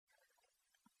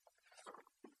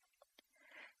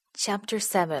Chapter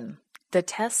 7. The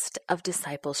Test of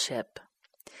Discipleship.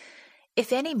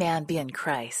 If any man be in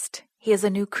Christ, he is a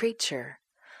new creature.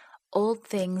 Old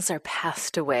things are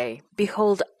passed away.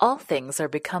 Behold, all things are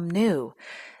become new.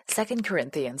 2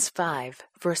 Corinthians 5,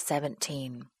 verse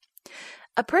 17.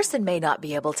 A person may not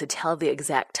be able to tell the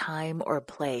exact time or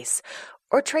place,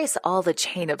 or trace all the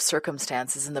chain of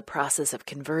circumstances in the process of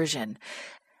conversion,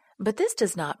 but this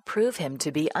does not prove him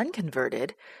to be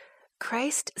unconverted.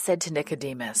 Christ said to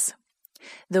Nicodemus,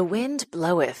 "The wind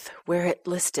bloweth where it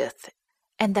listeth,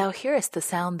 and thou hearest the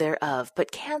sound thereof,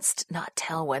 but canst not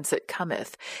tell whence it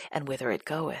cometh, and whither it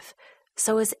goeth.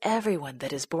 So is everyone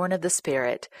that is born of the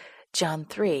Spirit." John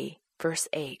 3, verse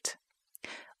 8.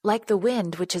 Like the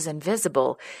wind which is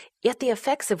invisible, yet the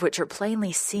effects of which are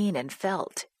plainly seen and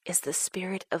felt, is the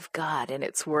Spirit of God in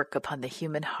its work upon the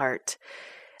human heart.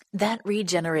 That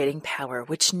regenerating power,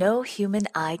 which no human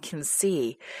eye can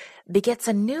see, begets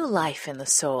a new life in the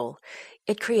soul.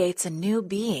 It creates a new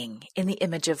being in the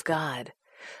image of God.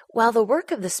 While the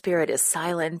work of the Spirit is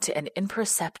silent and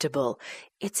imperceptible,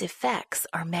 its effects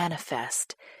are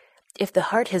manifest. If the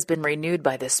heart has been renewed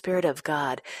by the Spirit of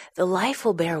God, the life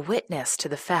will bear witness to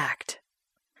the fact.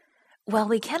 While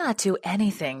we cannot do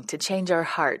anything to change our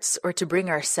hearts or to bring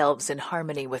ourselves in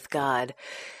harmony with God,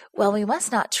 while we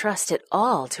must not trust at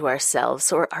all to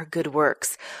ourselves or our good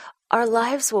works, our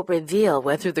lives will reveal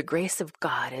whether the grace of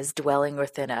God is dwelling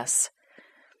within us.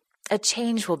 A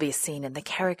change will be seen in the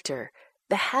character,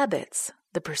 the habits,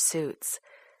 the pursuits.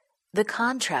 The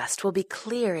contrast will be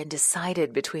clear and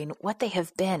decided between what they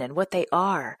have been and what they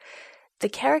are. The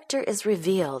character is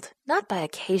revealed not by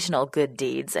occasional good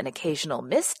deeds and occasional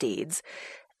misdeeds,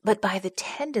 but by the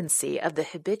tendency of the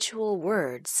habitual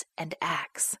words and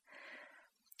acts.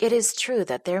 It is true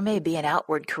that there may be an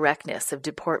outward correctness of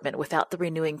deportment without the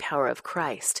renewing power of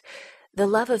Christ. The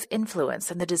love of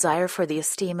influence and the desire for the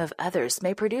esteem of others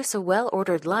may produce a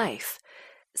well-ordered life.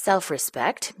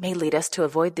 Self-respect may lead us to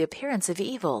avoid the appearance of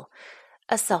evil.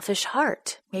 A selfish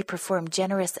heart may perform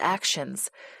generous actions.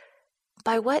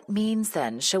 By what means,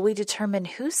 then, shall we determine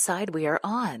whose side we are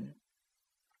on?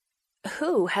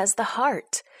 Who has the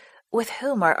heart? With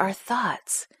whom are our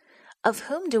thoughts? Of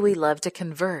whom do we love to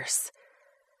converse?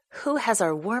 Who has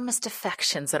our warmest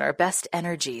affections and our best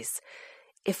energies?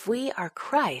 If we are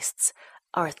Christ's,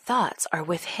 our thoughts are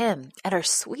with Him, and our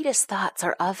sweetest thoughts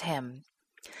are of Him.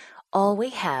 All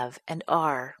we have and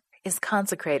are is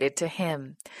consecrated to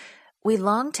Him. We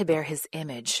long to bear His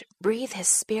image, breathe His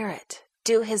Spirit,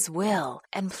 do His will,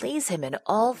 and please Him in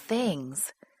all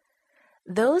things.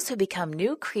 Those who become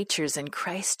new creatures in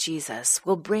Christ Jesus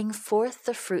will bring forth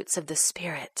the fruits of the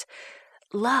Spirit: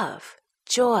 love,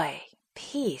 joy,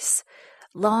 peace,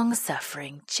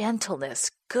 long-suffering,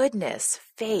 gentleness, goodness,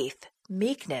 faith,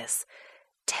 meekness,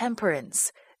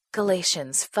 temperance.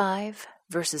 Galatians 5,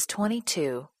 verses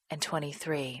 22 and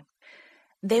 23.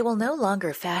 They will no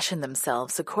longer fashion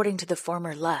themselves according to the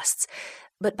former lusts,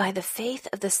 but by the faith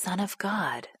of the Son of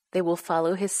God they will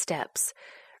follow His steps,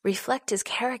 reflect His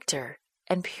character,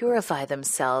 and purify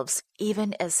themselves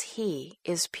even as He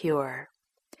is pure.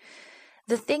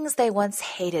 The things they once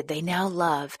hated they now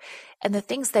love, and the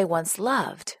things they once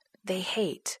loved they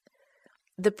hate.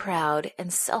 The proud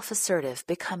and self-assertive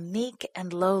become meek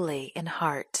and lowly in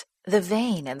heart. The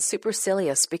vain and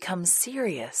supercilious become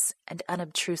serious and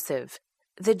unobtrusive.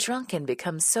 The drunken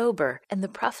become sober, and the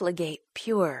profligate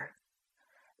pure.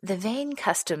 The vain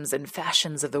customs and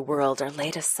fashions of the world are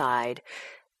laid aside.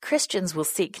 Christians will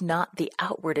seek not the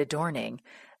outward adorning,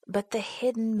 but the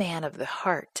hidden man of the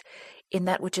heart, in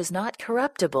that which is not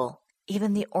corruptible,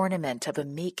 even the ornament of a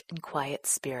meek and quiet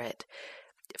spirit.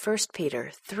 1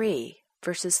 Peter 3,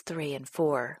 verses 3 and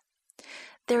 4.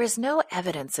 There is no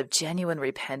evidence of genuine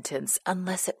repentance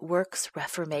unless it works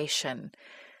reformation.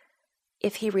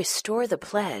 If he restore the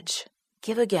pledge,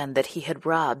 give again that he had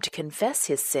robbed, confess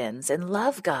his sins, and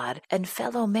love God and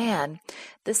fellow man,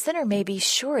 the sinner may be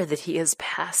sure that he is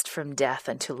passed from death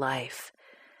unto life.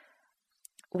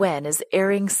 When, as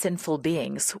erring sinful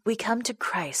beings, we come to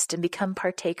Christ and become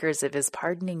partakers of His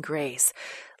pardoning grace,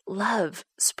 love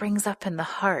springs up in the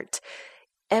heart.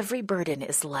 Every burden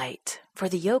is light, for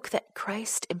the yoke that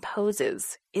Christ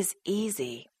imposes is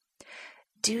easy.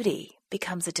 Duty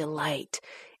becomes a delight,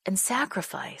 and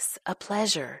sacrifice a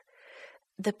pleasure.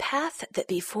 The path that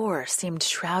before seemed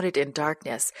shrouded in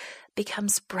darkness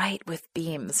becomes bright with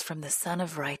beams from the Sun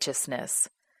of Righteousness.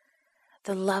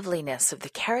 The loveliness of the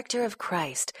character of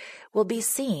Christ will be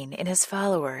seen in His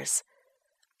followers.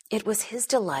 It was His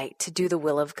delight to do the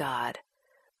will of God.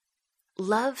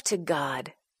 Love to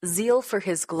God, zeal for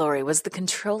His glory was the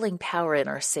controlling power in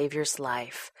our Savior's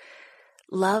life.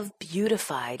 Love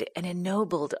beautified and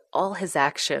ennobled all his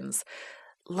actions.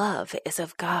 Love is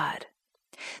of God.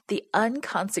 The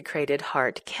unconsecrated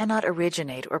heart cannot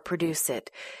originate or produce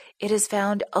it. It is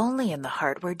found only in the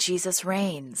heart where Jesus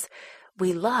reigns.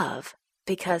 We love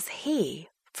because he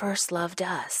first loved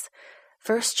us.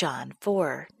 1 John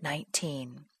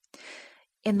 4:19.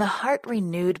 In the heart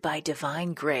renewed by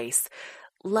divine grace,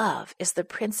 love is the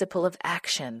principle of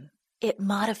action. It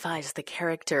modifies the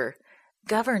character,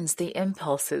 governs the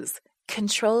impulses,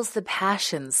 controls the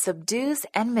passions, subdues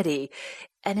enmity,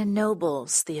 and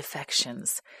ennobles the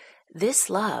affections. This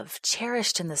love,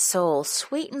 cherished in the soul,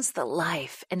 sweetens the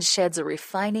life and sheds a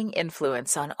refining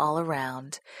influence on all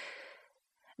around.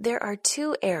 There are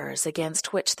two errors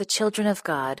against which the children of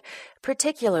God,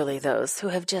 particularly those who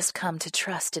have just come to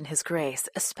trust in His grace,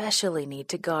 especially need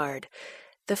to guard.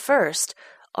 The first,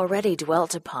 already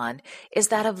dwelt upon, is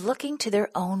that of looking to their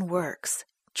own works,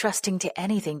 trusting to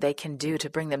anything they can do to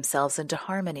bring themselves into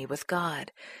harmony with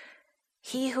God.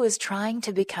 He who is trying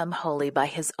to become holy by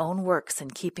his own works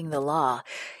in keeping the law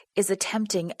is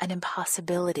attempting an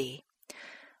impossibility.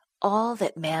 All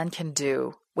that man can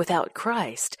do without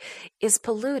Christ is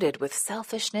polluted with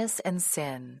selfishness and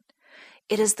sin.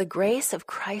 It is the grace of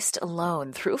Christ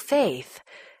alone, through faith,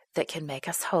 that can make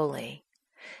us holy.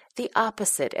 The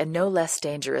opposite and no less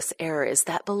dangerous error is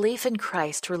that belief in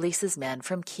Christ releases men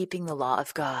from keeping the law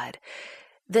of God.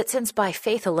 That since by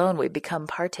faith alone we become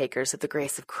partakers of the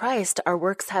grace of Christ, our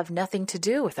works have nothing to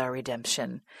do with our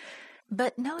redemption.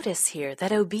 But notice here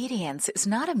that obedience is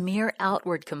not a mere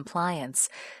outward compliance,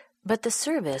 but the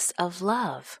service of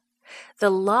love. The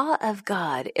law of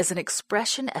God is an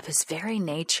expression of His very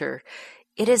nature.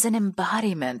 It is an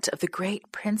embodiment of the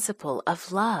great principle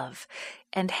of love,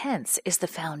 and hence is the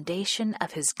foundation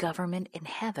of His government in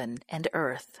heaven and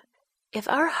earth. If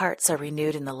our hearts are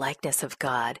renewed in the likeness of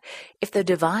God, if the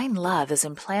divine love is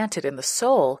implanted in the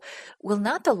soul, will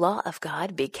not the law of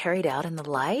God be carried out in the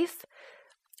life?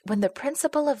 When the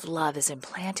principle of love is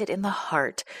implanted in the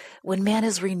heart, when man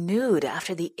is renewed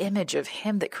after the image of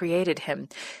Him that created him,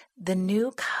 the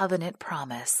new covenant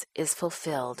promise is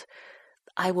fulfilled.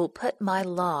 I will put my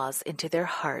laws into their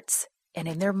hearts, and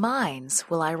in their minds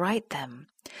will I write them.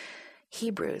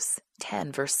 Hebrews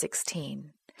 10 verse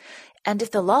 16. And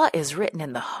if the law is written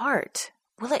in the heart,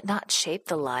 will it not shape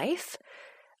the life?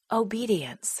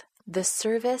 Obedience, the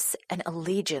service and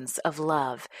allegiance of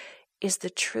love, is the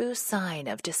true sign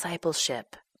of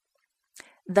discipleship.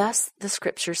 Thus the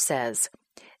Scripture says,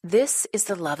 "This is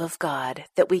the love of God,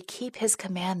 that we keep His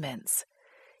commandments.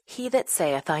 He that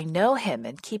saith, I know Him,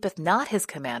 and keepeth not His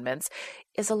commandments,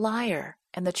 is a liar,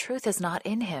 and the truth is not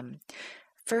in him."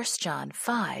 1 John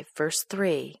 5 verse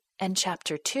 3 and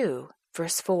chapter 2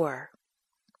 verse 4.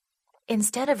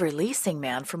 Instead of releasing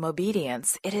man from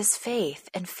obedience, it is faith,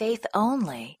 and faith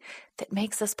only, that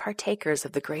makes us partakers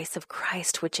of the grace of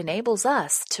Christ, which enables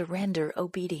us to render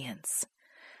obedience.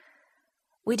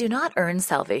 We do not earn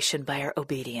salvation by our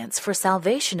obedience, for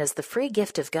salvation is the free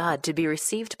gift of God to be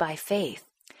received by faith.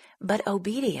 But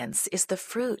obedience is the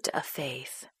fruit of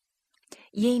faith.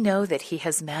 Ye know that He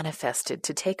has manifested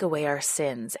to take away our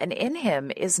sins, and in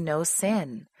Him is no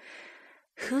sin.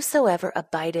 Whosoever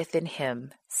abideth in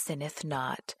Him sinneth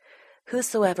not.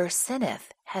 Whosoever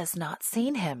sinneth has not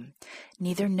seen Him,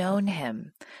 neither known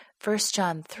Him. 1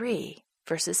 John 3,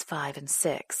 verses 5 and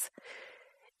 6.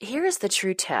 Here is the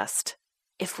true test.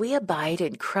 If we abide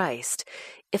in Christ,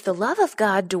 if the love of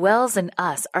God dwells in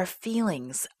us, our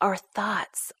feelings, our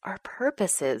thoughts, our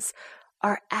purposes,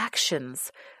 our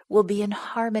actions will be in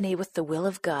harmony with the will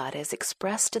of God as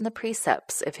expressed in the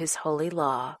precepts of His holy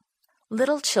law.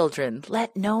 Little children,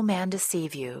 let no man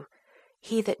deceive you.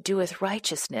 He that doeth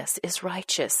righteousness is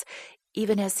righteous,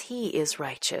 even as He is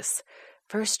righteous.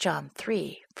 1 John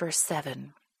 3, verse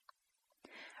 7.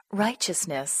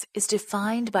 Righteousness is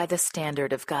defined by the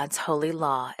standard of God's holy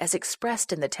law as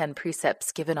expressed in the 10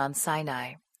 precepts given on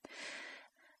Sinai.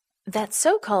 That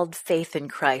so-called faith in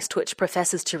Christ, which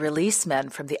professes to release men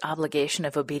from the obligation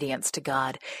of obedience to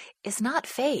God, is not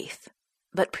faith,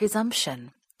 but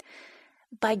presumption.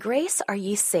 By grace are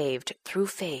ye saved through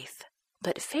faith,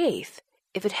 but faith,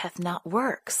 if it hath not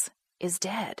works, is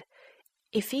dead.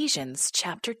 Ephesians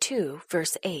chapter 2,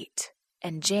 verse 8,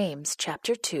 and James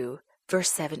chapter 2,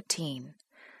 verse 17.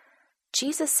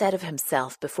 Jesus said of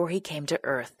Himself before He came to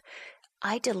earth,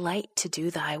 I delight to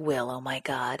do Thy will, O my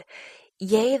God.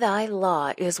 Yea, Thy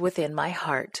law is within my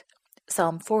heart.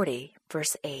 Psalm 40,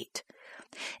 verse 8.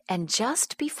 And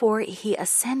just before He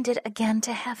ascended again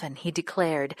to heaven, He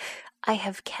declared, I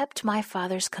have kept my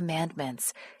Father's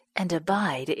commandments and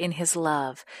abide in His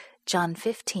love. John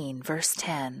 15, verse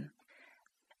 10.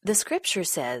 The Scripture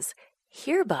says,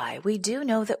 Hereby we do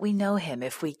know that we know him,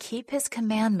 if we keep his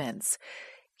commandments.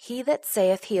 He that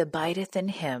saith he abideth in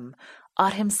him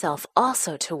ought himself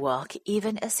also to walk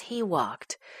even as he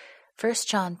walked. 1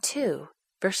 John 2,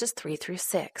 verses 3 through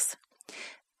 6.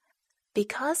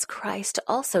 Because Christ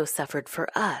also suffered for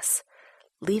us,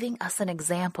 leaving us an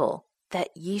example that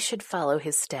ye should follow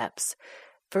his steps.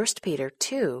 1 Peter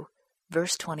 2,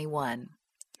 verse 21.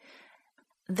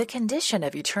 The condition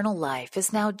of eternal life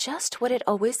is now just what it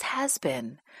always has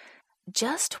been,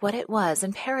 just what it was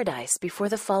in paradise before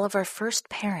the fall of our first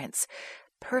parents,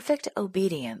 perfect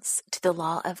obedience to the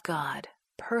law of God,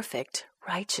 perfect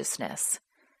righteousness.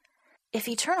 If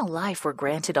eternal life were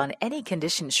granted on any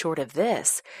condition short of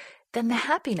this, then the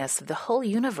happiness of the whole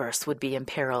universe would be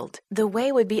imperiled. The way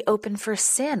would be open for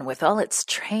sin with all its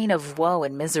train of woe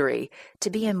and misery to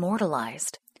be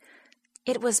immortalized.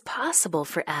 It was possible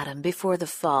for Adam before the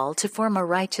fall to form a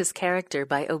righteous character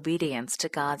by obedience to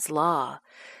God's law.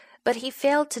 But he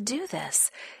failed to do this,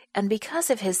 and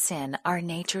because of his sin, our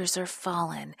natures are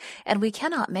fallen, and we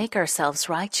cannot make ourselves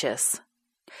righteous.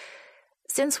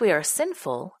 Since we are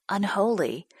sinful,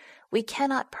 unholy, we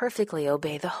cannot perfectly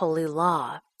obey the holy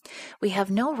law. We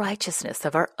have no righteousness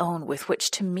of our own with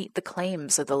which to meet the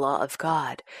claims of the law of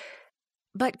God.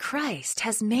 But Christ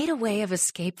has made a way of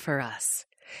escape for us.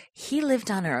 He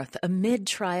lived on earth amid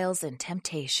trials and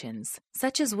temptations,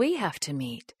 such as we have to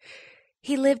meet.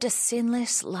 He lived a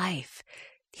sinless life.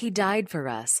 He died for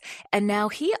us, and now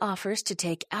he offers to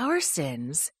take our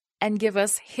sins and give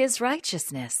us his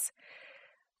righteousness.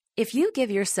 If you give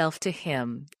yourself to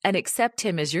him and accept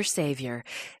him as your Savior,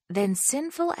 then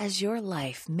sinful as your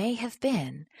life may have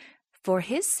been, for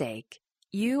his sake,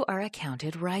 you are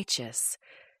accounted righteous.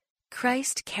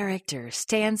 Christ's character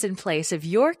stands in place of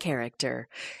your character,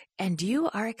 and you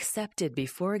are accepted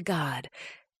before God,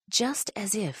 just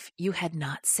as if you had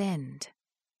not sinned.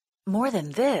 More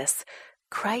than this,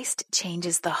 Christ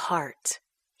changes the heart.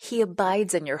 He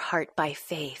abides in your heart by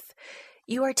faith.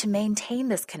 You are to maintain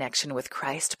this connection with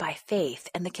Christ by faith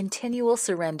and the continual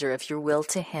surrender of your will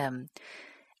to him.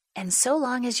 And so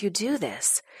long as you do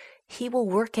this, he will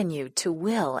work in you to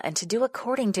will and to do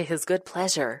according to his good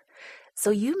pleasure. So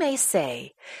you may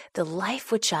say, the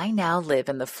life which I now live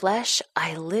in the flesh,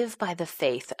 I live by the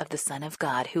faith of the Son of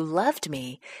God, who loved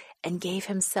me and gave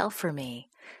himself for me.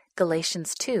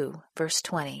 Galatians 2, verse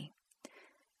 20.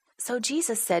 So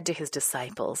Jesus said to his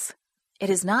disciples, It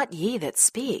is not ye that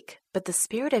speak, but the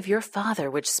Spirit of your Father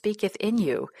which speaketh in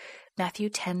you. Matthew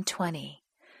 10:20.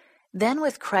 Then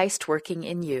with Christ working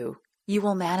in you, you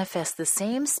will manifest the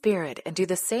same Spirit and do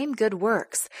the same good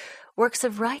works, works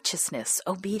of righteousness,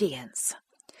 obedience.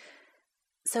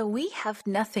 So we have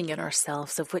nothing in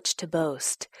ourselves of which to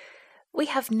boast. We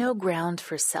have no ground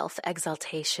for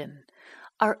self-exaltation.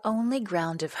 Our only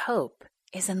ground of hope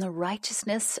is in the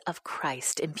righteousness of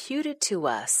Christ imputed to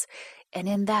us, and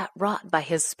in that wrought by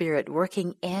his Spirit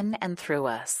working in and through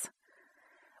us.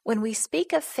 When we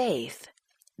speak of faith,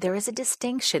 there is a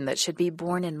distinction that should be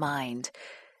borne in mind.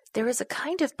 There is a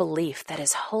kind of belief that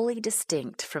is wholly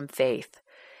distinct from faith.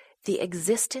 The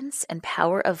existence and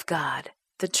power of God,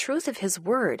 the truth of his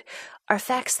word, are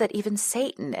facts that even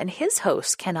Satan and his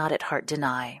hosts cannot at heart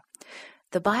deny.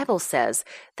 The Bible says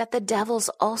that the devils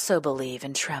also believe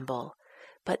and tremble,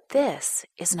 but this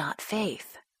is not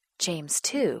faith. James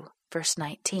 2, verse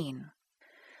 19.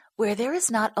 Where there is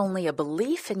not only a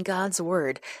belief in God's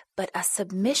word, but a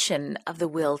submission of the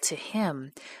will to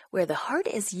him, where the heart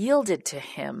is yielded to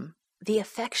him, the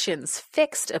affections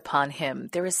fixed upon him,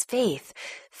 there is faith,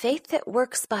 faith that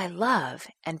works by love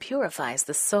and purifies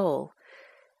the soul.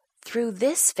 Through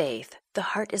this faith, the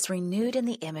heart is renewed in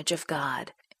the image of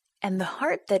God. And the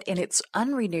heart that in its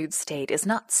unrenewed state is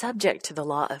not subject to the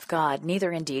law of God,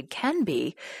 neither indeed can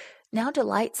be, now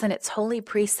delights in its holy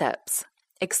precepts,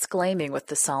 exclaiming with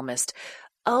the psalmist,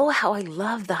 "Oh, how I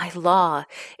love thy law!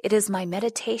 It is my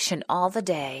meditation all the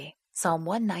day." Psalm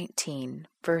 119,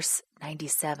 verse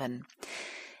 97.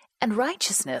 And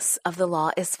righteousness of the law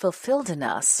is fulfilled in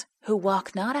us, who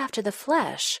walk not after the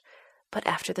flesh, but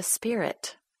after the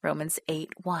Spirit. Romans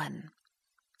 8:1.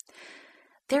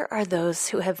 There are those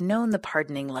who have known the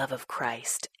pardoning love of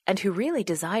Christ and who really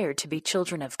desire to be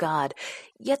children of God,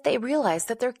 yet they realize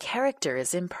that their character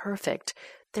is imperfect,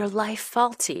 their life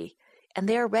faulty, and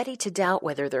they are ready to doubt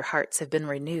whether their hearts have been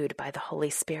renewed by the Holy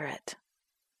Spirit.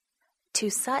 To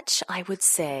such I would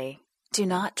say, do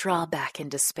not draw back in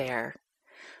despair.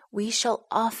 We shall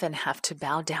often have to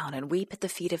bow down and weep at the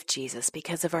feet of Jesus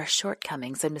because of our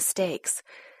shortcomings and mistakes,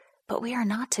 but we are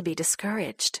not to be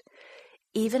discouraged.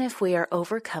 Even if we are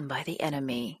overcome by the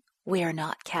enemy, We are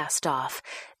not cast off,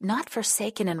 not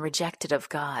forsaken and rejected of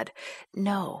God.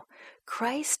 No,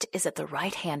 Christ is at the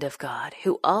right hand of God,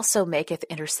 who also maketh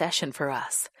intercession for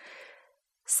us.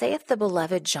 Saith the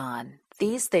beloved John,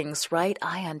 These things write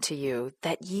I unto you,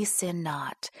 that ye sin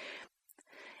not.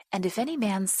 And if any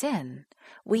man sin,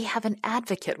 we have an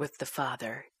advocate with the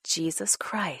Father, Jesus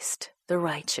Christ, the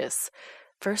righteous.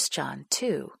 1 John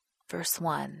 2, verse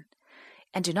 1.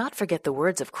 And do not forget the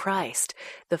words of Christ,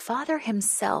 the Father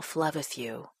himself loveth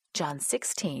you. John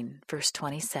 16, verse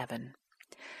 27.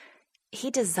 He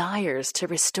desires to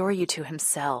restore you to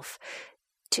himself,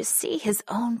 to see his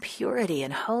own purity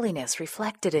and holiness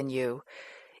reflected in you.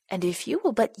 And if you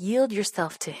will but yield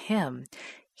yourself to him,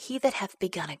 he that hath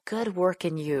begun a good work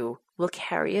in you will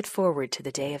carry it forward to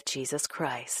the day of Jesus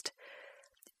Christ.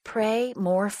 Pray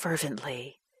more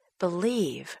fervently.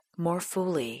 Believe more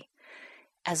fully.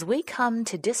 As we come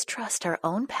to distrust our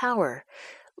own power,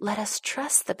 let us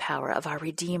trust the power of our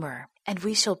Redeemer, and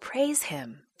we shall praise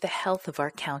him, the health of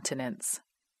our countenance.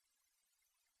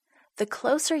 The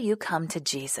closer you come to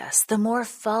Jesus, the more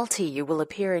faulty you will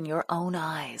appear in your own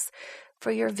eyes,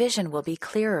 for your vision will be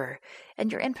clearer,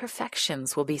 and your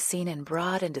imperfections will be seen in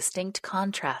broad and distinct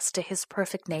contrast to his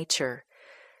perfect nature.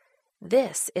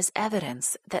 This is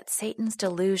evidence that Satan's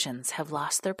delusions have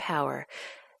lost their power,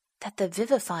 that the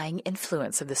vivifying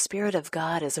influence of the Spirit of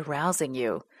God is arousing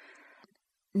you.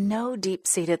 No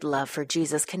deep-seated love for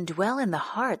Jesus can dwell in the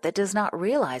heart that does not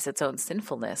realize its own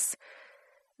sinfulness.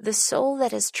 The soul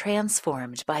that is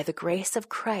transformed by the grace of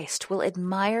Christ will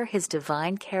admire his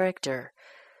divine character.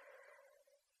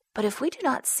 But if we do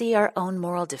not see our own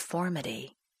moral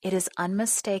deformity, it is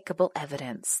unmistakable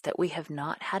evidence that we have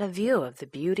not had a view of the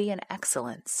beauty and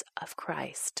excellence of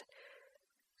Christ.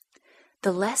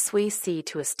 The less we see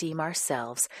to esteem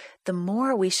ourselves, the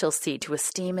more we shall see to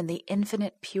esteem in the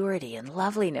infinite purity and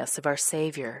loveliness of our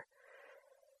Savior.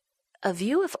 A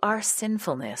view of our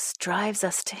sinfulness drives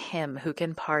us to him who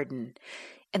can pardon,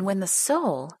 and when the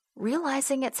soul,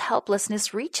 realizing its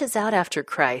helplessness, reaches out after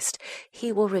Christ,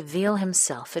 he will reveal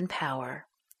himself in power.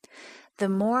 The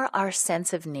more our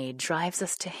sense of need drives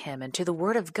us to him and to the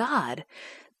Word of God,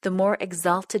 the more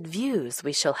exalted views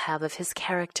we shall have of his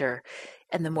character,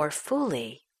 and the more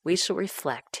fully we shall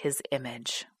reflect his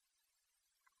image.